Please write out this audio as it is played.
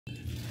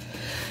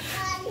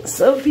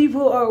Some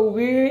people are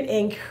weird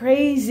and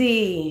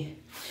crazy.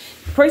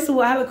 First of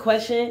all, I have a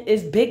question.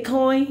 Is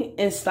Bitcoin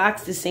and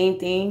stocks the same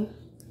thing?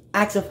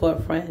 Ask it for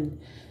a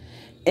friend.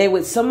 And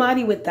would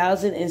somebody with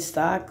 1,000 in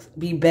stocks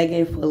be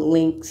begging for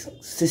links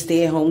to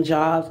stay-at-home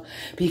jobs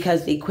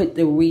because they quit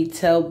the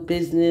retail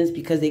business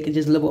because they could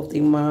just live off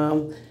their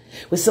mom?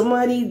 With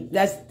somebody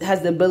that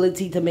has the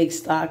ability to make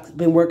stocks,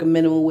 been working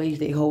minimum wage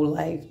their whole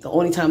life, the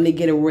only time they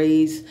get a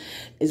raise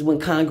is when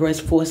Congress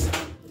forced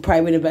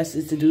private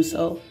investors to do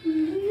so?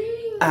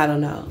 I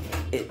don't know.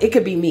 It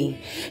could be me.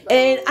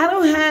 And I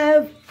don't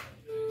have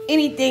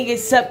anything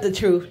except the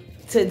truth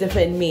to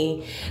defend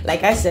me.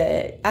 Like I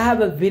said, I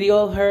have a video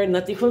of her,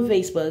 nothing from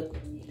Facebook.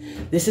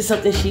 This is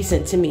something she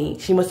sent to me.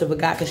 She must have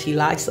forgot because she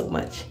lied so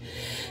much.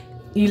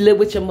 You live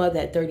with your mother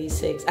at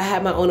 36. I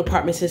had my own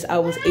apartment since I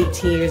was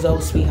 18 years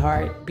old,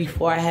 sweetheart,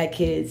 before I had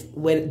kids,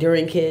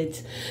 during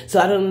kids.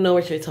 So I don't know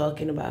what you're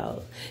talking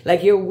about.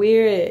 Like, you're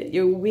weird.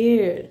 You're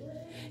weird.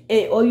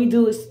 And all you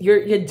do is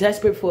you're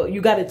desperate for, you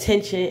got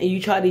attention and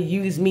you try to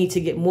use me to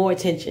get more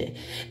attention.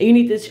 And you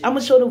need to, I'm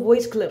going to show the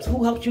voice clips.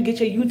 Who helped you get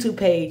your YouTube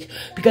page?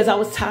 Because I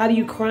was tired of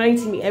you crying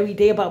to me every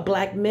day about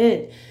black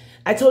men.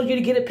 I told you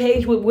to get a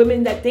page with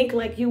women that think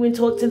like you and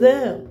talk to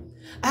them.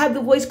 I have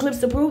the voice clips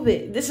to prove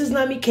it. This is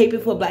not me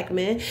caping for black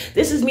men.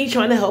 This is me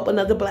trying to help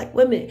another black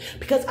woman.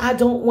 Because I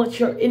don't want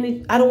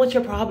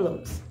your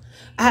problems.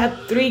 I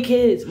have 3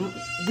 kids.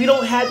 We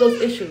don't have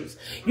those issues.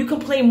 You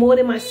complain more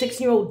than my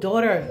 6-year-old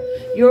daughter.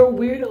 You're a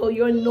weirdo.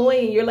 You're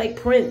annoying. You're like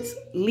Prince.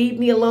 Leave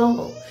me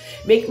alone.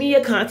 Make me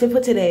your content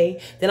for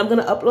today. Then I'm going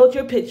to upload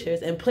your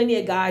pictures. And plenty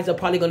of guys are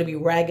probably going to be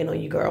ragging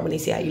on you, girl, when they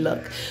see how you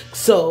look.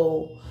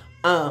 So,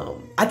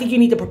 I think you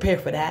need to prepare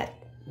for that.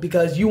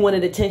 Because you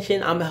wanted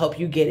attention, I'm going to help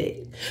you get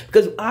it.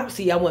 Because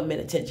obviously I want men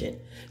attention.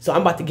 So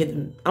I'm about to get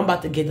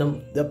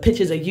them the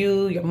pictures of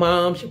you, your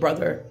mom, your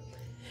brother.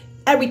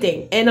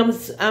 Everything. And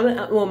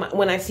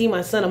when I see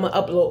my son, I'm going to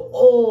upload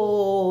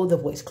all the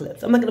voice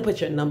clips. I'm not going to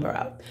put your number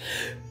out.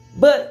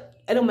 But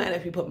it don't matter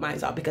if you put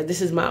mine out because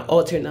this is my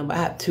alternate number. I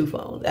have 2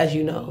 phones, as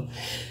you know.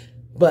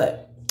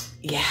 But,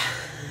 yeah.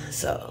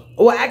 So,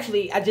 well,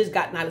 actually, I just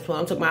got not a phone.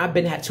 I'm talking about I've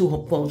been had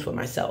 2 phones for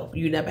myself.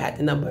 You never had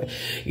the number.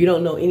 You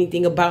don't know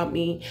anything about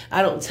me.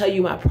 I don't tell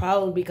you my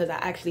problems because I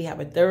actually have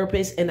a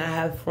therapist and I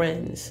have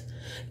friends.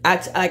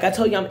 Like I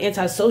told you, I'm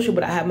antisocial,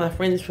 but I have my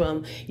friends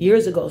from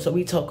years ago, so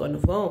we talk on the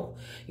phone.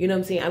 You know what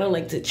I'm saying? I don't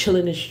like to chill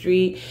in the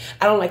street.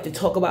 I don't like to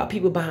talk about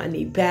people behind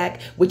their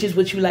back, which is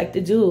what you like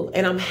to do.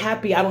 And I'm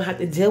happy I don't have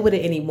to deal with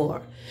it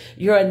anymore.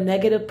 You're a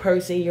negative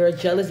person. You're a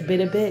jealous,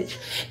 bitter bitch.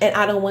 And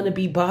I don't want to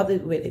be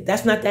bothered with it.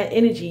 That's not that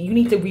energy. You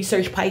need to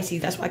research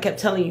Pisces. That's why I kept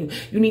telling you.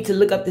 You need to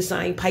look up the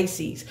sign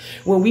Pisces.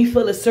 When we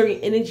feel a certain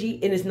energy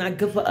and it's not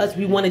good for us,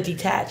 we want to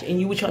detach. And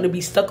you were trying to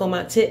be stuck on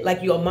my tit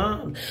like your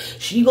mom.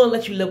 She gonna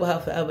let you live with her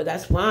forever.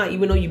 That's fine.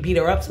 Even though you beat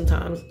her up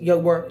sometimes, your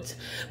words.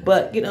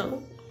 But, you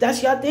know,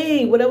 that's your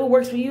thing. Whatever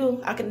works for you.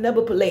 I can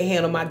never lay a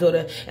hand on my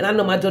daughter. And I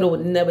know my daughter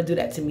would never do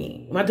that to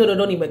me. My daughter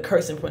don't even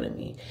curse in front of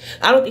me.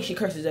 I don't think she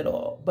curses at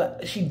all.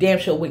 But she damn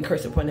sure wouldn't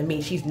curse in front of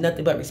me. She's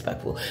nothing but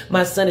respectful.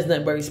 My son is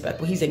nothing but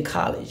respectful. He's in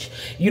college.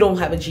 You don't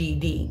have a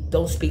GED.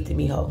 Don't speak to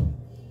me, ho.